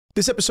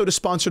This episode is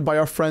sponsored by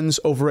our friends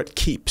over at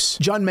Keeps.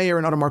 John Mayer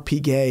and Audemars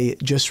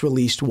Piguet just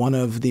released one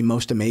of the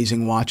most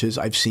amazing watches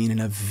I've seen in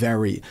a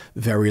very,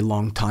 very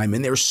long time.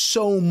 And there's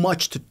so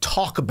much to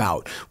talk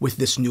about with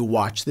this new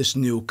watch, this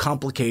new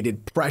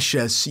complicated,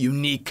 precious,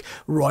 unique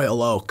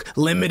Royal Oak,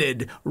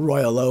 limited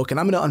Royal Oak. And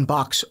I'm going to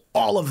unbox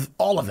all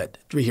of it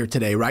here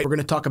today, right? We're going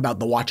to talk about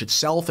the watch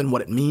itself and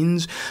what it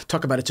means,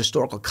 talk about its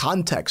historical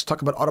context,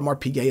 talk about Audemars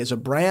Piguet as a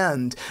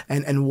brand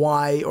and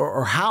why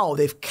or how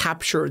they've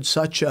captured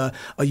such a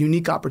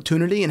unique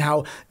opportunity and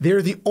how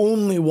they're the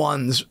only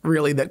ones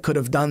really that could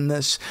have done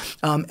this.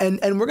 And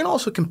we're going to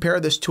also compare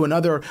this to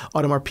another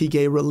Audemars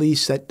Piguet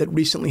release that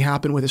recently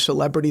happened with a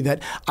celebrity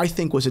that I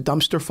think was a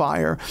dumpster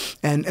fire.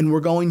 And we're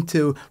going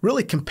to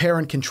really compare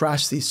and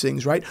contrast these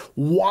things, right?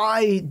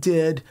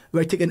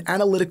 Take an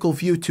analytical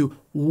view to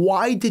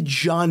why did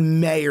John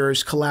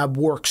Mayer's collab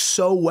work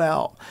so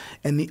well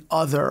and the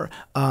other,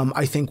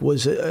 I think,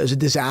 was a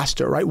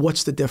disaster, right?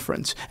 What's the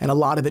difference? And a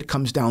lot of it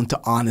comes down to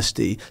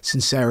honesty,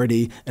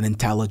 sincerity, and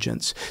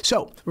intelligence.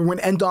 So we're going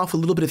to end off with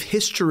a little bit of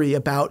history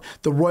about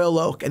the Royal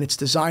Oak and its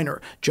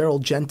designer,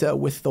 Gerald Genta,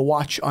 with the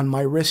watch on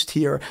my wrist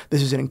here.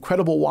 This is an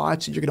incredible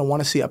watch that you're going to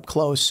want to see up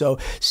close. So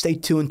stay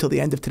tuned until the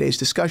end of today's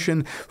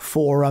discussion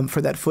for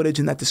that footage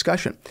and that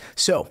discussion.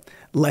 So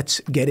let's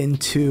get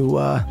into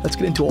a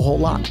whole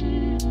lot.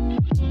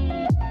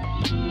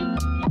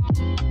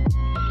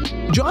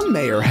 John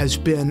Mayer has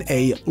been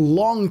a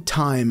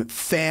longtime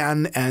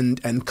fan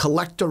and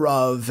collector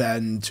of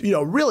and,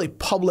 really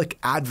public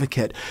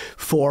advocate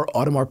for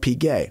Audemars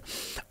Piguet.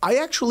 I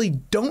actually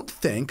don't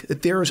think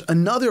that there's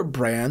another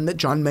brand that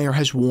John Mayer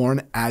has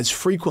worn as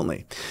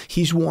frequently.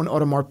 He's worn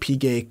Audemars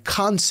Piguet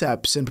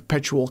concepts and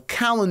Perpetual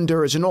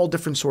calendars and all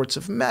different sorts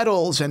of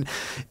medals and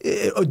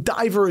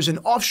divers and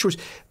offshores.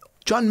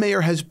 John Mayer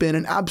has been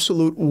an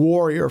absolute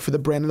warrior for the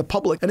brand and the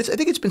public. And I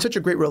think it's been such a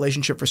great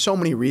relationship for so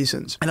many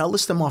reasons. And I'll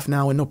list them off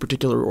now in no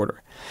particular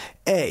order.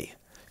 A,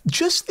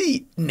 just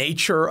the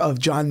nature of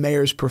John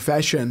Mayer's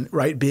profession,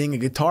 right, being a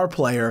guitar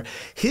player,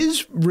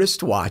 his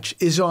wristwatch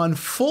is on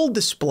full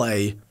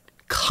display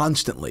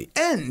constantly.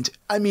 And,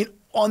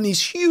 on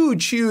these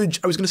huge,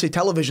 I was going to say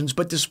televisions,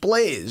 but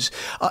displays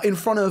in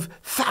front of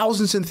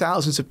thousands and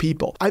thousands of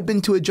people. I've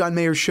been to a John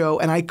Mayer show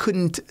and I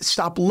couldn't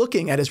stop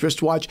looking at his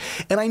wristwatch.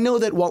 And I know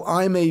that while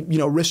I'm a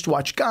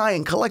wristwatch guy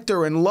and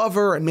collector and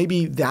lover, and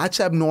maybe that's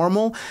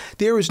abnormal,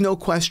 there is no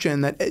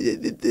question that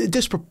a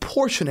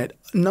disproportionate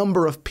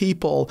number of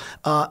people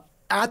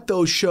at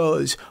those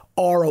shows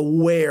are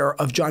aware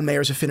of John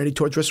Mayer's affinity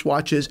towards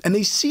wristwatches, and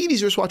they see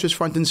these wristwatches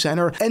front and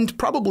center, and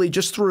probably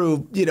just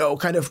through,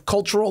 kind of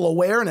cultural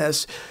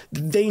awareness,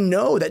 they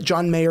know that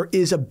John Mayer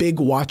is a big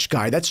watch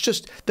guy. That's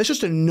just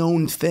a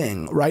known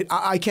thing, right?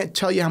 I can't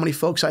tell you how many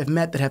folks I've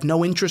met that have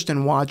no interest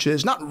in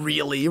watches, not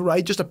really,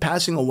 right? Just a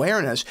passing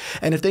awareness.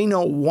 And if they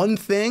know one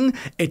thing,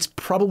 it's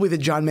probably that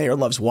John Mayer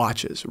loves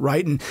watches,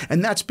 right?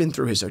 And that's been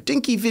through his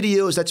Dinky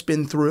videos, that's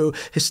been through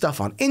his stuff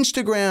on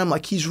Instagram.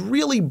 Like, he's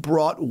really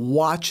brought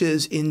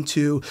watches into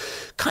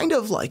kind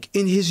of like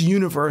in his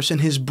universe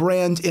and his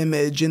brand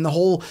image and the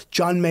whole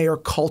John Mayer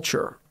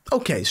culture.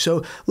 Okay,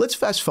 so let's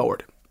fast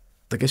forward.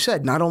 Like I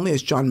said, not only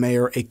is John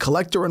Mayer a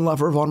collector and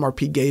lover of Audemars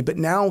Piguet, but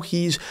now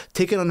he's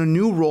taken on a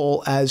new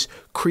role as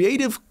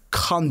creative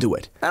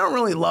conduit. I don't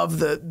really love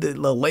the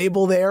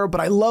label there,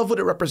 but I love what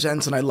it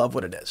represents and I love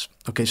what it is.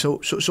 Okay, so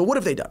what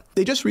have they done?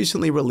 They just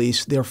recently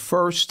released their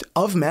first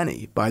of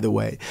many, by the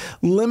way,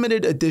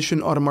 limited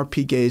edition Audemars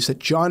Piguets that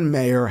John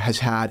Mayer has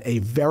had a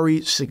very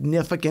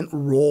significant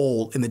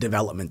role in the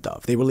development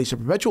of. They released a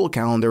Perpetual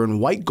calendar in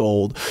white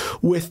gold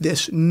with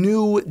this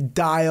new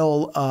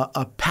dial,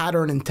 a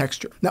pattern and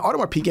texture. Now,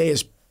 Audemars Piguet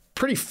is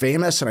pretty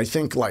famous and I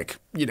think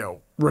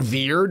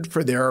revered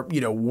for their,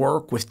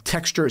 work with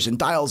textures and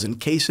dials and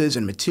cases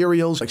and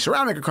materials like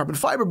ceramic or carbon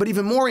fiber. But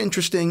even more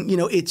interesting,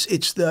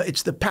 it's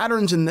the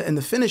patterns and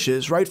the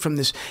finishes, right? From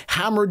this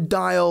hammered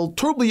dial,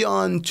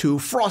 tourbillon to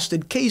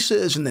frosted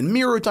cases and then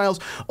mirror dials.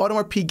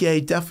 Audemars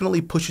Piguet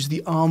definitely pushes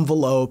the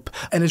envelope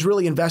and has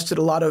really invested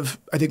a lot of,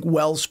 I think,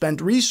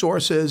 well-spent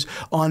resources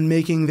on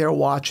making their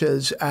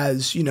watches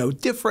as,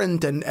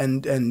 different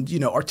and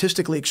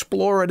artistically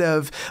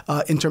explorative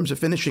in terms of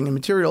finishing and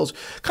materials,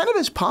 kind of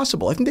as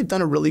possible. I think they've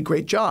done a really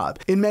great job.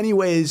 In many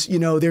ways,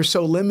 they're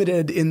so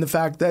limited in the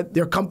fact that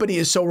their company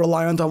is so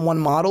reliant on one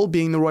model,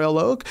 being the Royal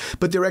Oak,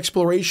 but their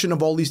exploration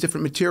of all these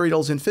different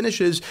materials and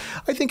finishes,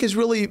 I think, has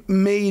really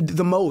made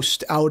the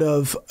most out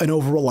of an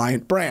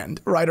over-reliant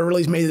brand, right? Or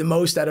really has made the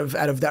most out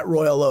of that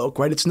Royal Oak,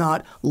 right? It's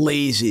not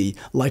lazy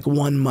like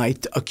one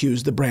might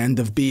accuse the brand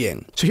of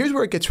being. So here's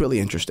where it gets really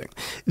interesting.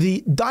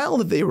 The dial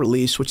that they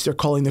released, which they're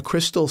calling the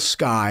Crystal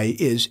Sky,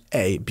 is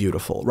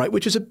beautiful, right?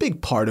 Which is a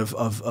big part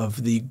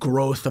of the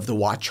growth of the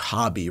watch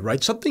hobby,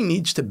 right? Something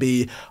needs to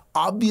be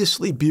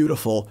obviously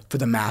beautiful for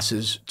the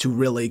masses to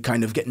really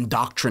kind of get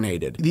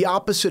indoctrinated. The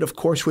opposite, of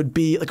course, would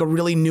be like a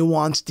really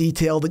nuanced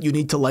detail that you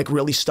need to like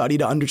really study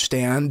to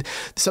understand.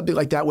 Something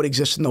like that would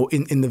exist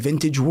in the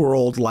vintage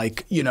world,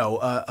 like, you know,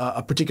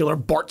 a particular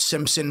Bart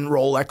Simpson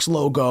Rolex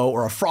logo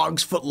or a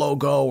Frog's Foot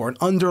logo or an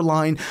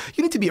underline.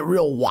 You need to be a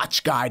real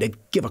watch guy to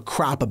give a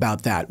crap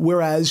about that.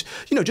 Whereas,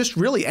 you know, just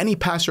really any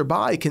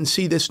passerby can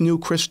see this new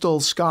crystal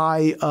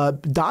sky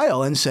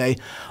dial and say,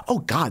 oh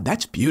God,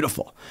 that's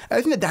beautiful. And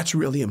I think that that's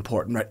really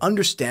important, right?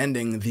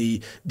 Understanding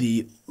the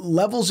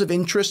levels of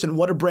interest and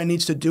what a brand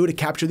needs to do to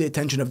capture the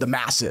attention of the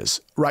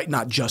masses, right?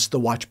 Not just the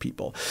watch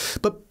people.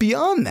 But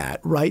beyond that,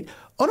 right?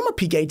 Audemars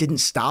Piguet didn't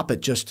stop at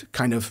just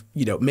kind of,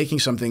 you know, making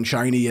something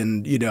shiny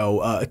and, you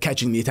know,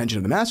 catching the attention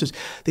of the masses.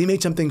 They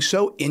made something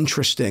so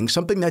interesting,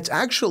 something that's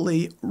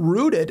actually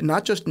rooted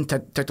not just in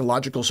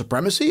technological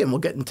supremacy, and we'll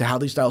get into how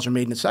these dials are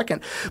made in a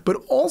second, but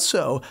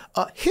also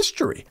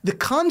history. The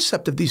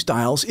concept of these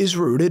dials is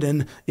rooted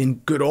in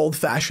good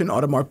old-fashioned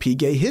Audemars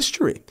Piguet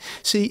history.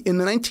 See, in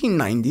the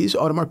 1990s,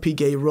 Audemars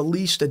Piguet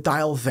released a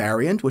dial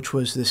variant, which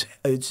was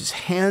this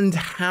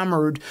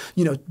hand-hammered,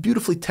 you know,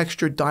 beautifully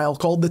textured dial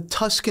called the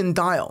Tuscan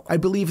dial. I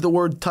believe the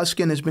word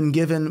Tuscan has been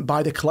given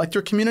by the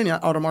collector community,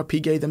 not Audemars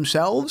Piguet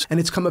themselves, and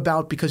it's come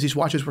about because these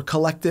watches were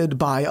collected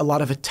by a lot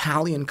of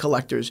Italian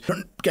collectors.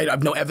 I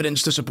have no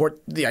evidence to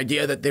support the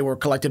idea that they were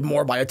collected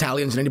more by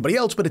Italians than anybody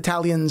else, but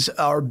Italians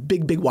are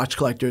big watch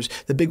collectors.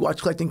 The big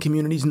watch collecting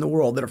communities in the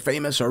world that are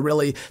famous are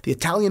really the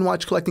Italian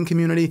watch collecting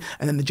community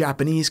and then the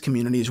Japanese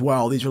community as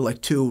well. These are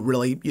like two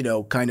really, you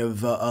know, kind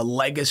of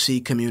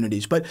legacy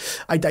communities. But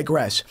I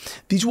digress.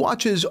 These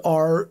watches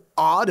are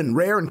odd and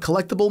rare and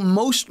collectible.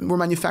 Most were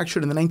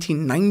manufactured in the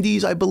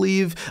 1990s, I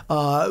believe.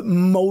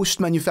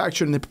 Most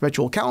manufactured in the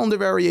Perpetual calendar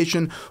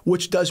variation,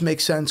 which does make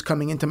sense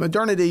coming into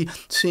modernity,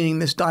 seeing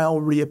this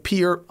dial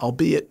reappear,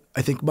 albeit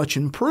I think much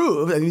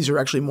improved. And these are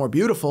actually more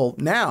beautiful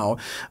now.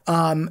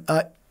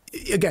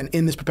 Again,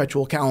 in this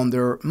Perpetual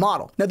calendar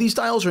model. Now, these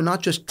dials are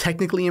not just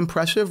technically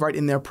impressive, right,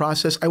 in their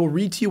process. I will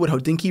read to you what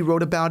Hodinkee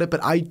wrote about it,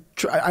 but I'm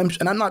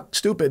not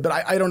stupid, but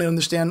I don't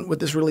understand what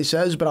this really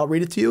says, but I'll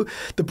read it to you.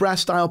 The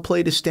brass dial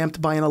plate is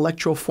stamped by an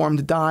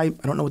electroformed die,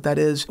 I don't know what that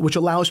is, which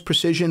allows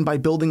precision by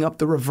building up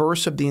the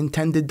reverse of the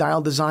intended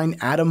dial design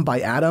atom by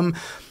atom.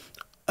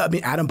 I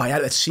mean, atom by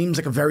atom, that seems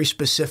like a very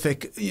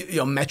specific, you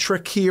know,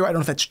 metric here. I don't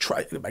know if that's true.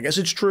 I guess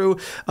it's true.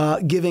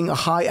 Giving a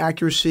high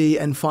accuracy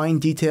and fine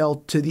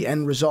detail to the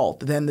end result.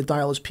 Then the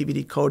dial is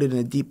PVD coated in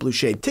a deep blue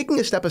shade. Taking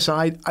a step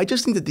aside, I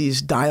just think that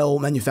these dial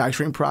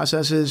manufacturing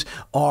processes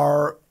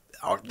are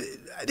I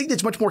think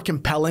it's much more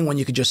compelling when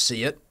you could just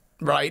see it,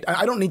 right?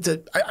 I don't need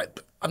to.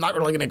 I'm not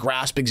really going to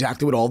grasp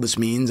exactly what all this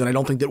means, and I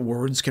don't think that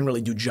words can really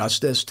do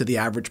justice to the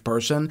average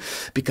person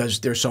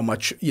because there's so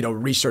much, you know,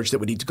 research that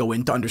would need to go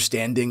into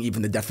understanding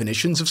even the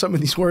definitions of some of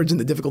these words and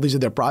the difficulties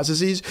of their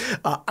processes.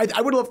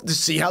 I would love to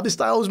see how this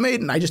style was made,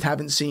 and I just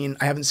haven't seen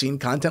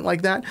content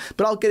like that.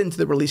 But I'll get into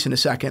the release in a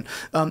second.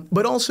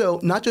 But also,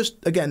 not just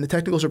again the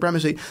technical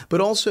supremacy,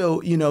 but also,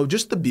 you know,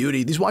 just the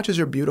beauty. These watches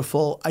are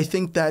beautiful. I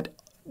think that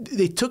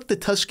they took the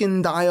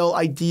Tuscan dial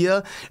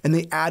idea and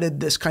they added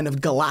this kind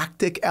of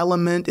galactic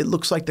element. It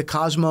looks like the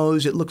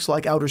cosmos. It looks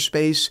like outer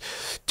space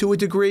to a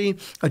degree,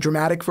 a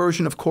dramatic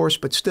version, of course,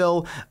 but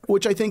still,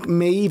 which I think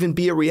may even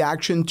be a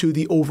reaction to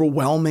the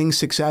overwhelming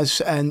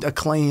success and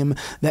acclaim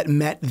that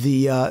met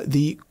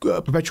the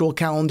Perpetual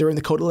calendar and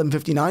the Code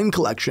 1159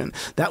 collection.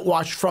 That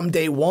watch from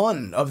day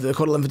one of the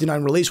Code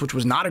 1159 release, which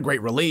was not a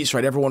great release,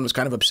 right? Everyone was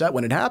kind of upset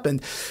when it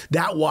happened.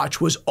 That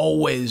watch was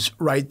always,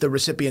 right, the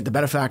recipient, the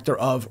benefactor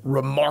of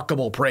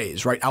remarkable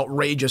praise, right?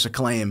 Outrageous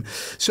acclaim.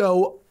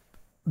 So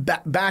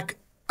back,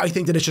 I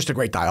think that it's just a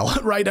great dial,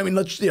 right? I mean,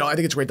 I think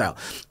it's a great dial.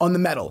 On the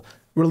metal,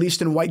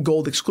 released in white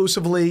gold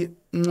exclusively.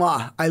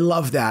 Mwah, I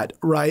love that,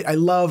 right? I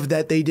love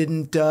that they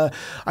didn't,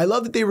 I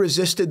love that they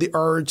resisted the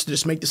urge to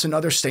just make this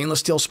another stainless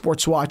steel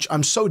sports watch.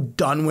 I'm so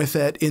done with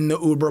it in the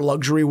uber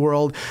luxury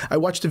world. I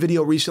watched a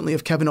video recently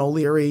of Kevin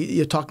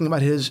O'Leary talking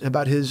about his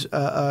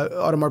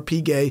Audemars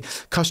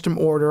Piguet custom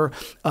order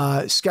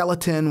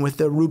skeleton with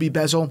the ruby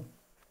bezel.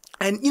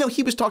 And, you know,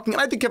 he was talking,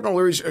 and I think Kevin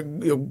O'Leary's a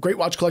great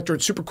watch collector,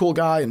 and super cool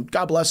guy, and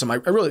God bless him. I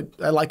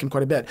like him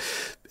quite a bit.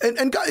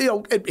 And you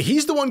know,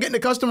 he's the one getting a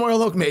custom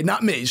royal oak made,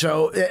 not me.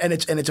 So, and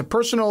it's a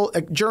personal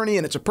journey,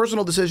 and it's a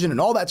personal decision, and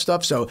all that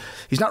stuff. So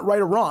he's not right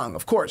or wrong,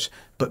 of course.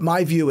 But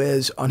my view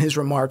is on his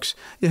remarks.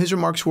 His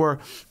remarks were.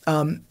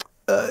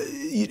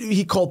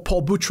 He called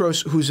Paul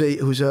Boutros,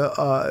 who's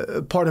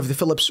a part of the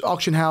Phillips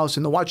auction house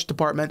in the watch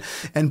department,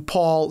 and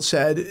Paul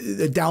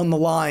said down the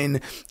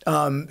line,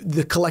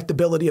 the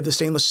collectability of the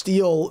stainless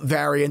steel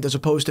variant, as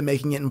opposed to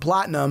making it in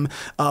platinum,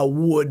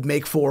 would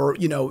make for,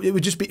 you know, it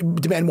would just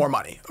demand more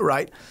money,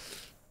 right?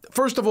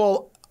 First of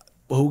all,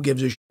 who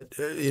gives a shit?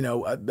 You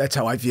know, that's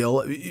how I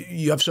feel.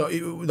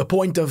 The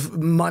point of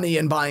money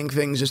and buying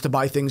things is to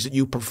buy things that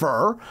you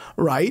prefer,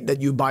 right?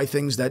 That you buy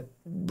things that,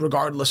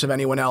 regardless of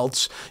anyone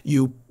else,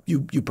 you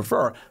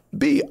prefer.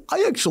 B,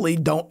 I actually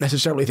don't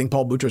necessarily think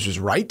Paul Boutros is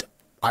right.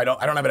 I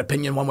don't have an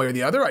opinion one way or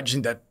the other. I just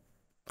think that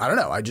I don't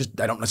know. I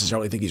don't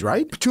necessarily think he's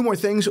right. Two more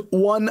things.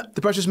 One,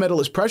 the precious metal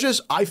is precious.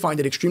 I find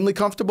it extremely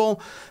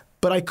comfortable,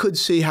 but I could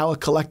see how a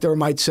collector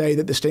might say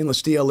that the stainless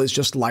steel is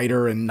just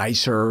lighter and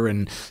nicer,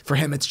 and for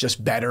him it's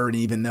just better. And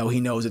even though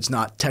he knows it's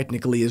not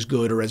technically as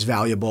good or as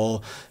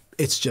valuable,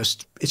 it's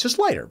just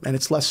lighter and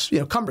it's less,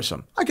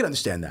 cumbersome. I can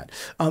understand that.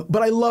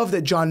 But I love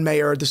that John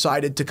Mayer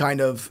decided to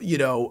kind of,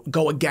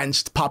 go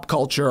against pop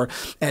culture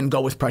and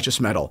go with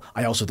precious metal.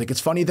 I also think it's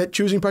funny that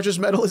choosing precious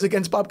metal is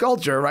against pop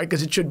culture, right?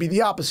 Because it should be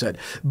the opposite.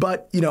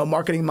 But,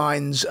 marketing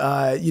minds,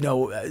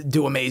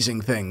 do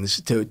amazing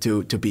things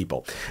to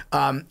people.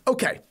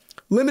 Okay.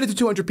 Limited to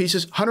 200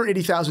 pieces,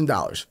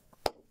 $180,000.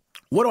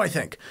 What do I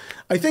think?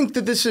 I think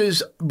that this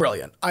is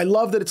brilliant. I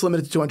love that it's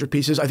limited to 200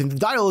 pieces. I think the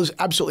dial is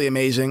absolutely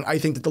amazing. I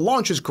think that the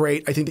launch is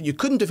great. I think that you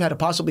couldn't have had a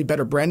possibly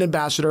better brand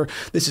ambassador.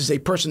 This is a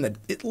person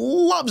that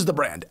loves the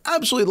brand,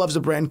 absolutely loves the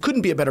brand,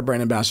 couldn't be a better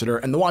brand ambassador,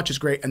 and the watch is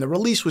great, and the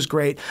release was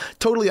great,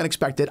 totally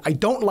unexpected. I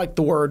don't like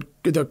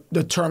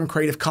the term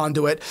creative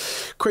conduit.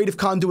 Creative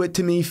conduit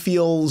to me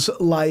feels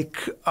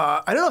like,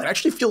 I don't know, it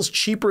actually feels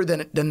cheaper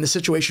than the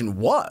situation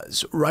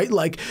was, right?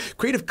 Like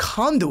creative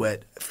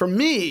conduit, for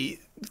me,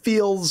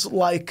 feels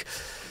like,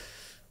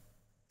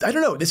 I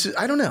don't know.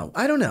 I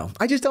don't know.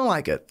 I just don't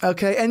like it.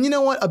 Okay. And you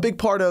know what? A big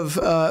part of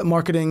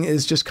marketing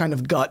is just kind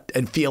of gut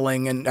and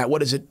feeling and what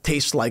does it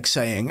taste like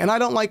saying. And I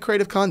don't like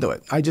creative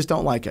conduit. I just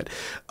don't like it.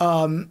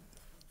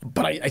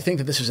 But I think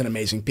that this is an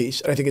amazing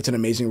piece. I think it's an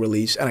amazing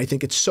release. And I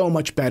think it's so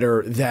much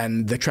better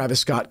than the Travis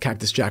Scott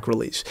Cactus Jack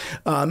release.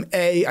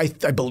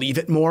 I believe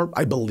it more.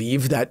 I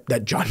believe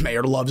that John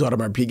Mayer loves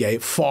Audemars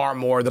Piguet far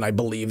more than I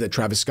believe that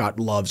Travis Scott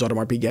loves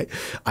Audemars Piguet.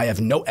 I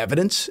have no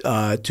evidence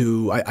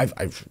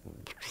I've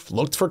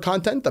looked for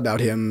content about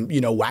him,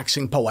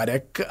 waxing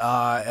poetic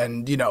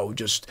and,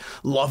 just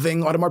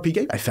loving Audemars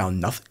Piguet. I found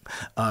nothing.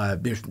 I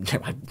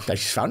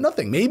just found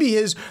nothing. Maybe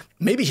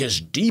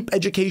his deep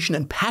education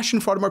and passion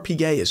for Audemars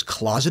Piguet is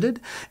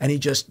closeted and he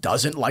just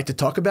doesn't like to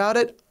talk about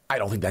it. I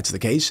don't think that's the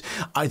case.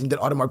 I think that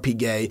Audemars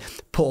Piguet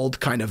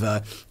pulled kind of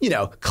a,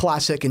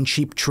 classic and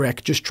cheap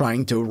trick, just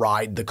trying to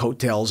ride the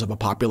coattails of a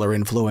popular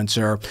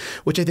influencer,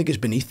 which I think is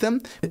beneath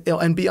them.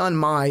 And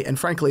beyond and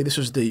frankly, this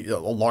was a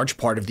large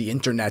part of the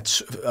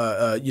internet's,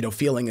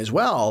 feeling as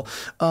well.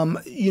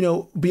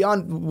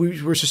 Beyond,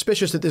 we were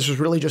suspicious that this was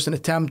really just an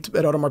attempt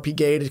at Audemars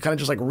Piguet to kind of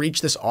just like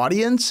reach this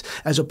audience,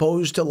 as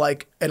opposed to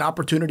like an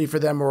opportunity for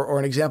them or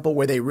an example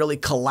where they really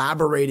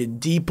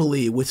collaborated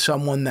deeply with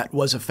someone that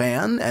was a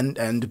fan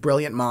and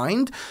brilliant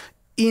mind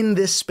in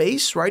this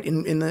space, right?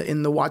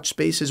 In the watch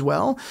space as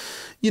well.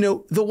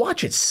 The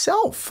watch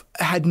itself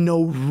had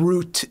no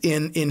root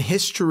in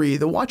history.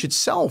 The watch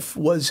itself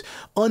was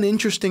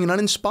uninteresting and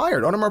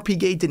uninspired. Audemars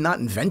Piguet did not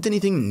invent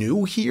anything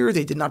new here.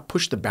 They did not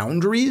push the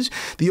boundaries.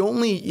 The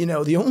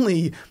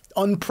only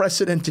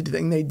unprecedented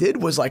thing they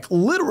did was like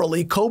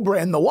literally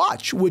co-brand the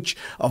watch, which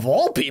of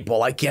all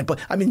people,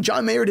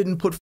 John Mayer didn't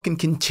put fucking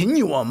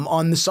Continuum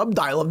on the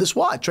subdial of this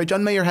watch, right?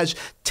 John Mayer has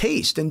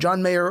taste, and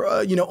John Mayer,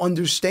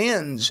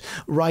 understands,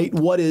 right,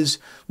 what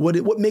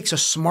makes a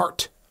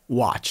smart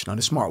watch, not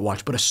a smart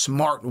watch, but a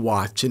smart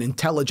watch, an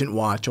intelligent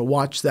watch, a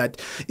watch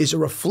that is a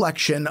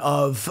reflection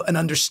of an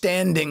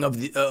understanding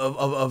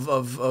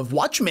of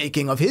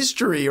watchmaking, of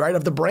history, right,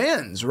 of the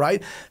brands,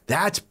 right?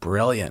 That's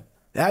brilliant.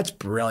 That's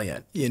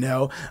brilliant,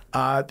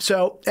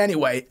 So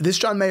anyway, this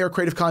John Mayer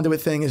creative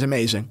conduit thing is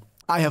amazing.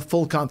 I have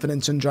full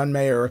confidence in John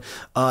Mayer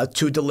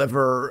to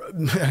deliver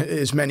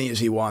as many as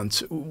he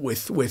wants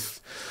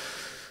with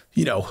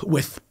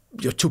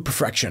to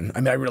perfection.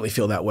 I really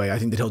feel that way. I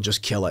think that he'll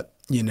just kill it.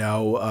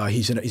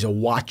 He's a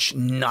watch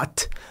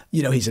nut.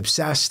 He's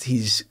obsessed.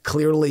 He's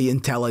clearly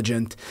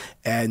intelligent,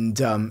 and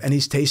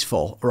he's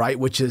tasteful, right?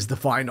 Which is the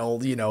final,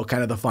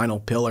 kind of the final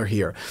pillar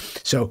here.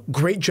 So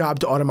great job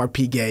to Audemars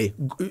Piguet.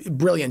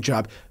 Brilliant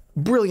job.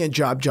 Brilliant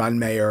job, John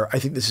Mayer. I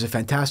think this is a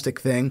fantastic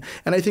thing.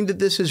 And I think that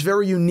this is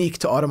very unique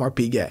to Audemars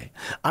Piguet.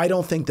 I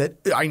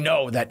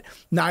know that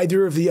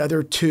neither of the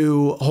other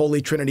two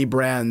Holy Trinity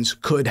brands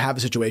could have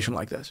a situation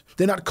like this.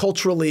 They're not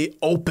culturally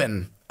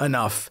open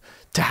enough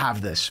to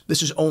have this.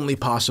 This is only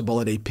possible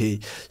at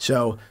AP.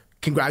 So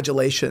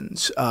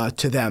congratulations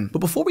to them. But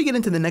before we get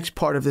into the next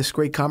part of this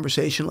great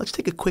conversation, let's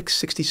take a quick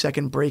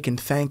 60-second break and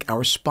thank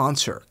our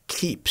sponsor,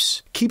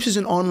 Keeps. Keeps is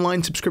an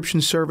online subscription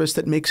service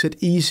that makes it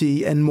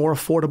easy and more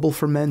affordable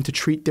for men to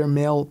treat their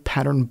male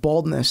pattern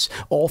baldness,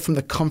 all from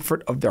the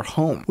comfort of their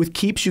home. With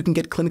Keeps, you can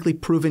get clinically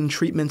proven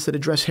treatments that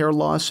address hair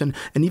loss and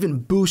even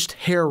boost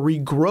hair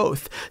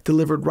regrowth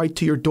delivered right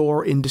to your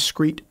door in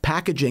discreet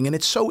packaging. And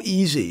it's so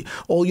easy.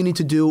 All you need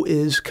to do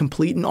is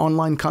complete an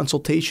online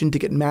consultation to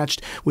get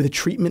matched with a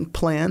treatment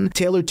plan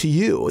tailored to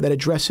you that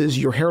addresses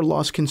your hair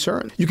loss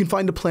concern. You can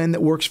find a plan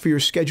that works for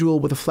your schedule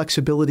with a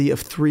flexibility of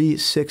 3,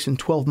 6, and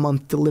 12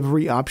 12-month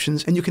delivery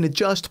options, and you can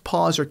adjust,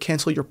 pause, or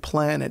cancel your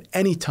plan at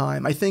any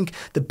time. I think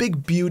the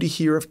big beauty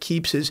here of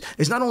Keeps is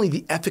not only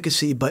the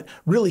efficacy, but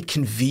really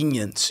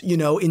convenience. You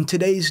know, in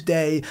today's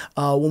day,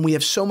 when we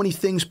have so many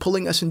things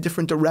pulling us in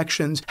different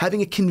directions,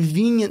 having a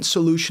convenient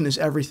solution is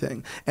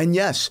everything. And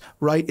yes,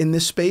 right, in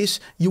this space,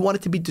 you want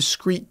it to be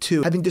discreet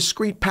too. Having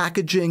discreet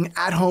packaging,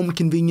 at-home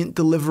convenient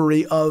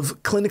delivery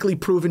of clinically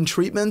proven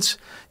treatments,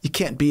 you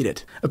can't beat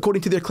it.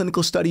 According to their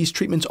clinical studies,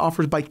 treatments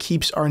offered by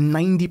Keeps are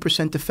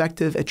 90%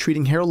 effective at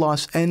treating hair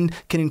loss and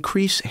can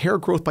increase hair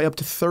growth by up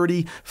to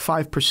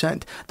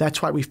 35%.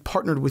 That's why we've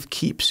partnered with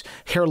Keeps.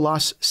 Hair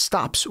loss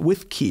stops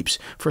with Keeps.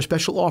 For a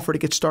special offer to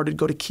get started,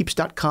 go to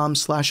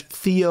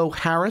keeps.com/Theo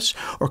Harris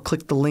or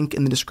click the link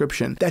in the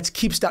description. That's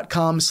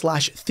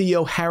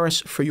keeps.com/Theo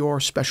Harris for your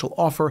special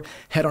offer.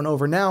 Head on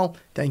over now.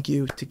 Thank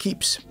you to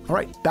Keeps. All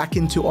right, back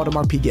into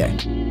Audemars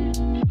Piguet.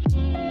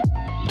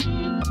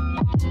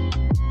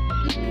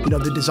 You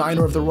know, the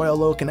designer of the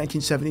Royal Oak in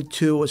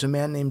 1972 was a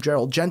man named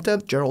Gerald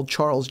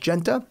Charles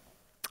Genta.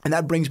 And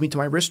that brings me to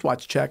my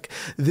wristwatch check.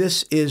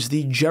 This is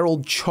the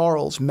Gerald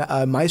Charles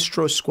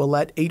Maestro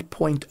Squelette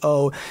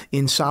 8.0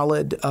 in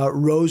solid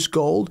rose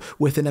gold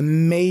with an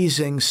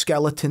amazing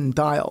skeleton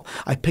dial.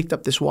 I picked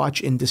up this watch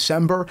in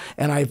December,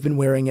 and I've been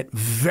wearing it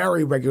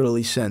very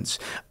regularly since.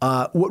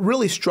 What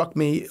really struck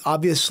me,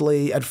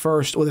 obviously, at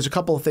first, well, there's a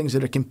couple of things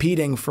that are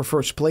competing for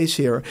first place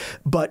here,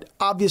 but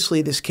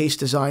obviously this case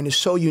design is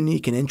so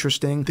unique and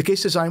interesting. The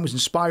case design was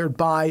inspired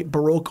by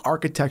Baroque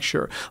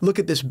architecture. Look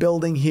at this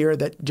building here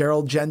that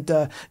Gerald Genta,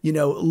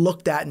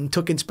 looked at and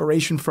took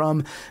inspiration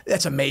from.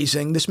 That's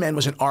amazing. This man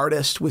was an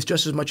artist with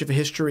just as much of a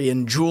history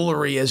in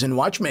jewelry as in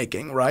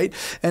watchmaking, right?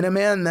 And a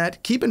man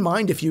that, keep in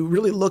mind, if you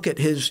really look at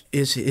his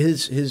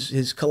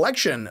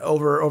collection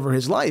over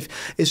his life,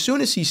 as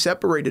soon as he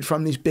separated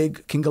from these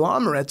big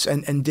conglomerates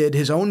and did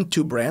his own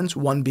two brands,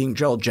 one being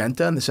Gerald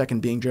Genta and the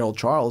second being Gerald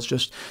Charles,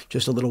 just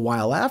a little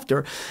while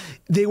after,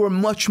 they were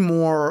much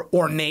more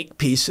ornate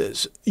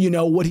pieces. You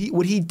know, what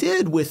he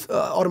did with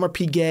Audemars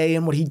Piguet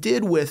and what he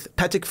did with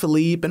Patek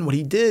Philippe and what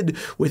he did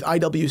with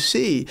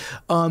IWC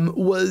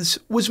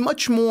was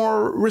much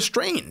more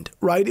restrained,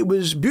 right? It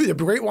was beautiful.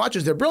 They're great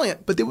watches. They're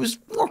brilliant, but it was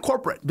more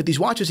corporate. But these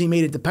watches he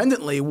made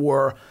independently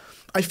were,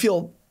 I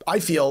feel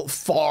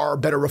far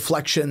better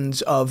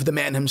reflections of the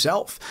man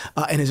himself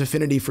and his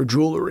affinity for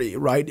jewelry,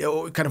 right?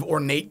 Kind of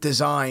ornate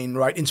design,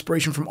 right?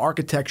 Inspiration from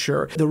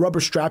architecture. The rubber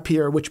strap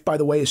here, which, by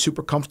the way, is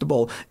super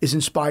comfortable, is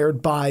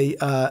inspired by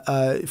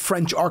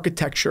French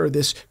architecture,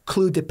 this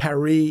Clou de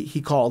Paris, he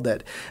called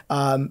it.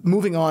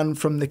 Moving on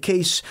from the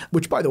case,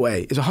 which, by the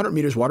way, is 100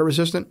 meters water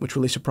resistant, which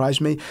really surprised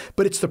me,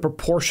 but it's the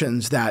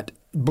proportions that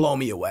blow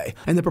me away.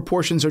 And the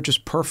proportions are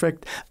just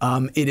perfect.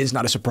 It is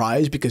not a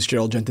surprise because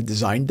Gerald Genta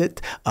designed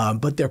it,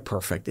 but they're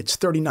perfect. It's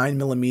 39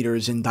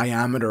 millimeters in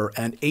diameter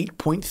and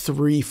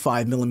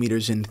 8.35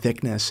 millimeters in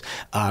thickness.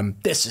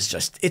 This is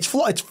just, it's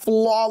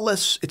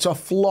flawless. It's a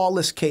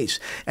flawless case.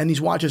 And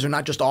these watches are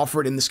not just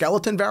offered in the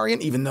skeleton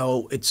variant, even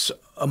though it's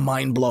a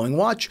mind-blowing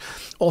watch.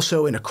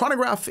 Also in a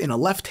chronograph, in a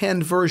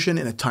left-hand version,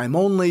 in a time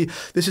only.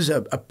 This is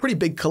a pretty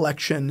big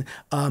collection,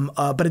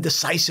 but a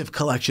decisive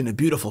collection, a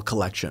beautiful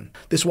collection.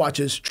 This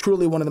watch is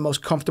truly one of the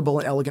most comfortable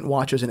and elegant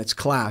watches in its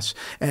class.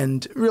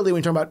 And really, when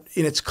you talk about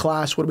in its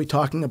class, what are we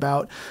talking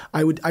about?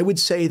 I would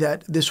say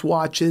that this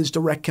watch's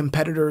direct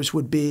competitors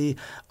would be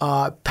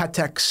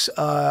Patek's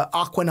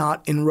Aquanaut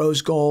in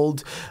rose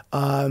gold.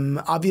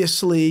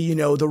 Obviously, you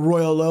know, the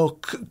Royal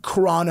Oak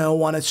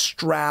Chrono on a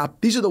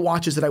strap. These are the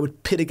watches that I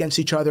would pit against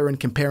each other and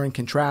compare and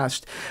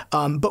contrast.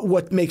 But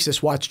what makes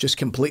this watch just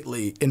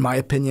completely, in my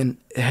opinion,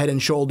 head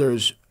and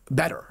shoulders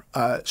better.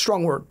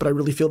 Strong word, but I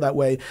really feel that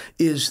way,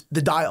 is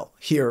the dial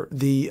here,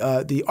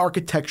 the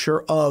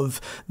architecture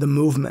of the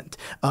movement.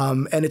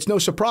 And it's no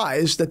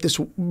surprise that this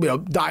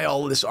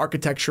dial, this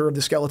architecture of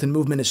the skeleton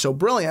movement is so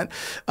brilliant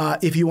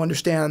if you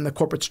understand the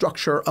corporate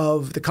structure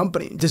of the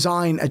company.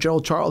 Design at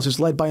Gerald Charles is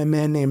led by a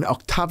man named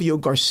Octavio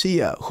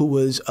Garcia, who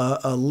was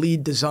a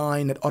lead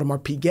design at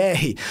Audemars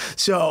Piguet.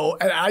 So,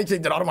 and I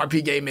think that Audemars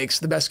Piguet makes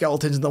the best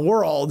skeletons in the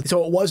world.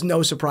 So it was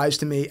no surprise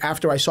to me.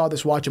 After I saw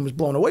this watch and was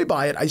blown away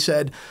by it, I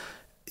said,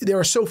 there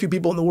are so few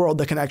people in the world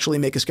that can actually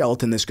make a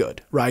skeleton this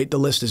good, right? The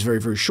list is very,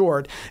 very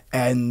short.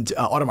 And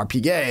Audemars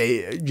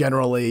Piguet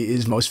generally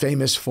is most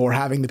famous for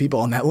having the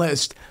people on that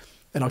list.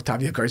 And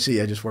Octavio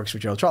Garcia just works for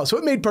Gerald Charles. So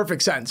it made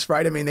perfect sense,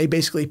 right? I mean, they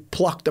basically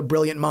plucked a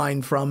brilliant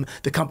mind from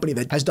the company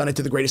that has done it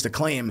to the greatest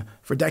acclaim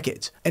for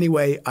decades.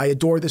 Anyway, I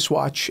adore this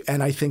watch,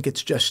 and I think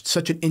it's just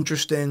such an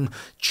interesting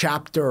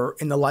chapter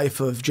in the life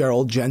of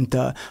Gerald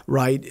Genta,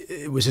 right?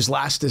 It was his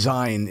last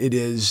design. It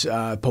is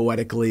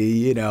poetically,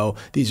 you know,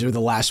 these are the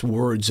last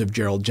words of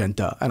Gerald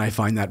Genta, and I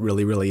find that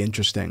really, really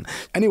interesting.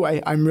 Anyway,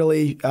 I'm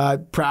really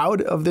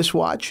proud of this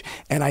watch,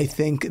 and I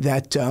think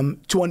that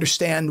to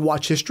understand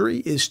watch history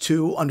is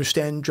to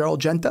understand Gerald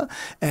Genta,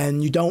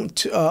 and you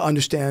don't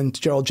understand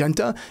Gerald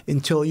Genta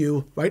until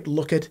you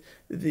look at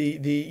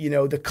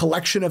the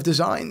collection of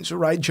designs,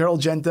 right?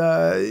 Gerald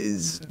Genta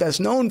is best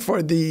known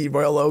for the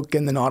Royal Oak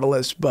and the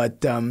Nautilus,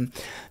 but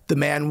the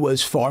man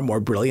was far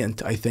more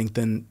brilliant, I think,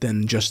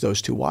 than just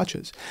those two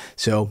watches.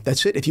 So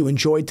that's it. If you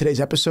enjoyed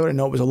today's episode, I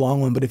know it was a long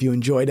one, but if you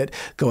enjoyed it,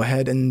 go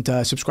ahead and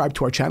subscribe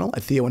to our channel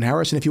at Theo and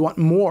Harris. And if you want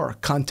more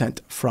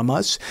content from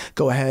us,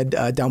 go ahead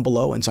down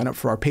below and sign up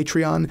for our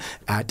Patreon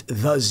at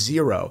The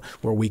Zero,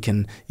 where we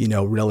can,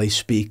 really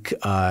speak,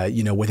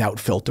 without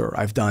filter.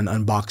 I've done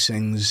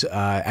unboxings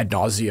ad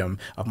nauseum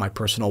of my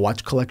personal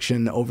watch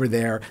collection over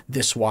there.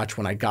 This watch,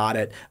 when I got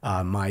it,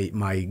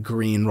 my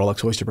green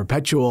Rolex Oyster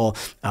Perpetual.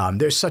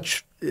 There's such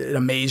an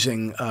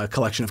amazing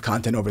collection of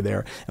content over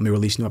there, and we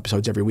release new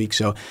episodes every week.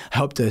 So I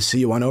hope to see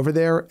you on over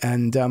there,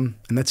 and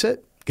that's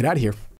it. Get out of here.